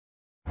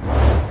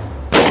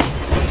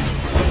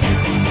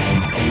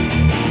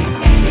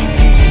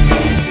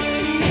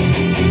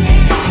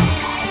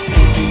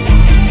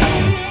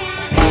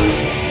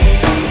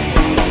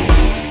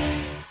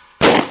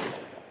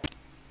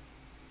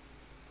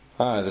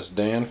Hi, this is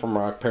Dan from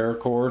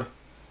Paracord.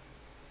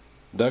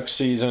 Duck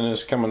season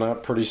is coming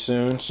up pretty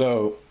soon,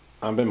 so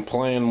I've been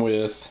playing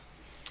with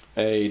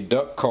a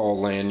duck call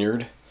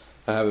lanyard.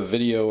 I have a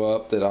video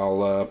up that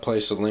I'll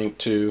place a link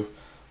to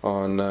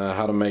on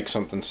how to make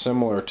something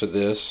similar to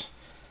this.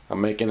 I'm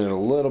making it a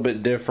little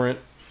bit different.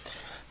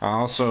 I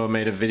also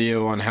made a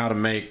video on how to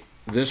make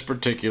this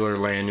particular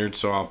lanyard,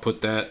 so I'll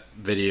put that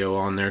video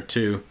on there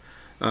too.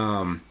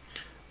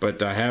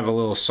 But I have a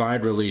little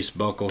side release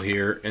buckle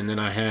here, and then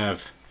I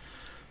have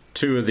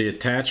two of the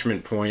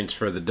attachment points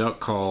for the duck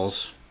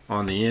calls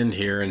on the end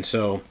here, and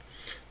so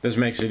this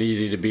makes it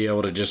easy to be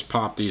able to just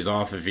pop these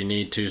off if you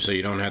need to, so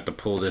you don't have to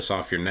pull this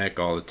off your neck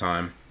all the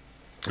time.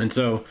 And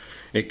so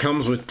it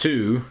comes with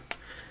two,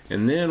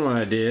 and then what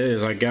I did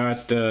is I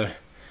got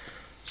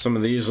some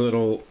of these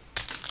little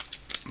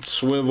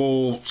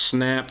swivel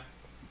snap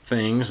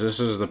things.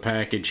 This is the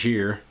package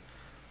here,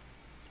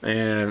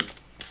 and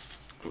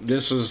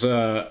this is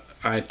I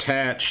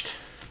attached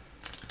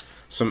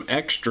some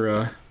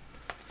extra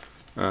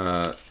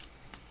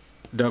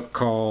duck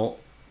call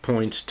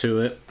points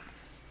to it,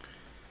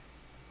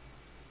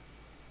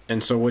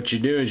 and so what you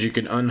do is you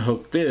can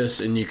unhook this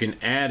and you can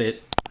add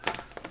it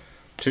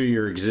to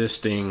your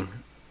existing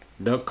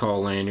duck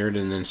call lanyard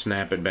and then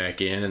snap it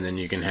back in, and then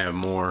you can have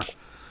more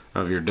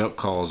of your duck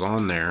calls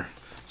on there.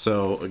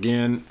 So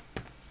again,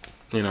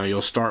 you know,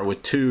 you'll start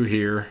with two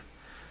here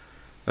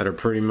that are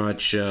pretty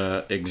much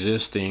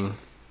existing,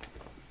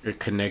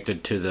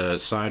 connected to the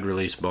side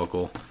release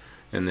buckle.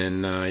 And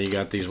then you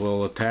got these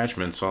little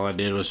attachments. All I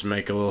did was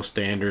make a little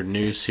standard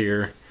noose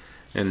here,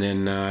 and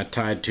then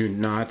tied two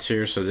knots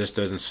here so this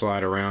doesn't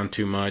slide around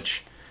too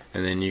much,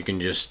 and then you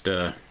can just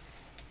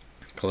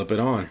clip it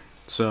on.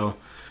 So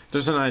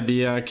just an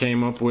idea I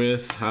came up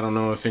with. I don't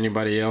know if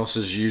anybody else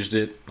has used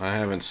it. I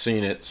haven't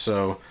seen it,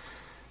 so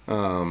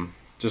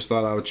just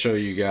thought I would show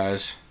you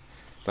guys.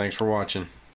 Thanks for watching.